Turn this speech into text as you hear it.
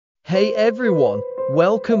Hey everyone,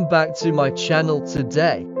 welcome back to my channel.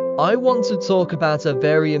 Today, I want to talk about a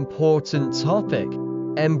very important topic,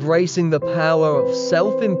 embracing the power of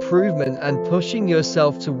self-improvement and pushing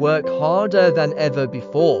yourself to work harder than ever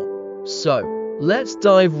before. So, let's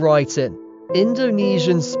dive right in.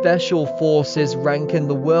 Indonesian Special Forces rank in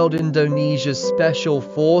the world. Indonesia's Special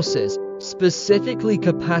Forces, specifically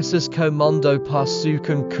Kopassus Komando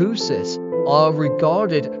Pasukan Khusus, are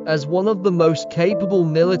regarded as one of the most capable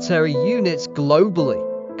military units globally.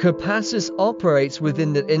 Kopassus operates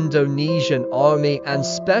within the Indonesian Army and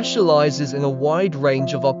specializes in a wide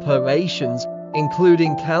range of operations,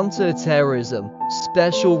 including counter-terrorism,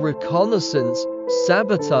 special reconnaissance,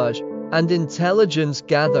 sabotage, and intelligence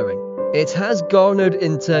gathering. It has garnered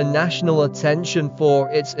international attention for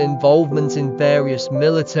its involvement in various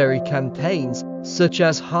military campaigns, such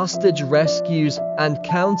as hostage rescues and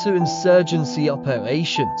counter-insurgency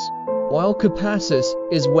operations. While Kopassus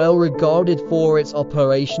is well regarded for its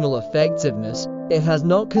operational effectiveness, it has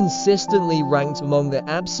not consistently ranked among the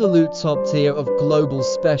absolute top tier of global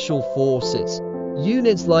special forces.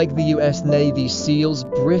 Units like the US Navy SEALs,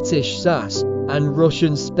 British SAS, and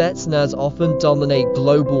Russian Spetsnaz often dominate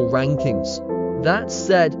global rankings. That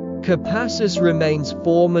said, Kopassus remains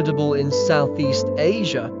formidable in Southeast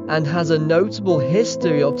Asia and has a notable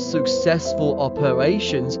history of successful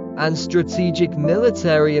operations and strategic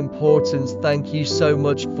military importance. Thank you so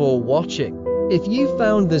much for watching. If you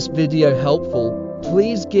found this video helpful,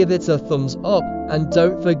 please give it a thumbs up and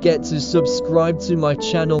don't forget to subscribe to my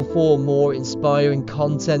channel for more inspiring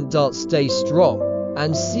content. Stay strong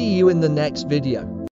and see you in the next video.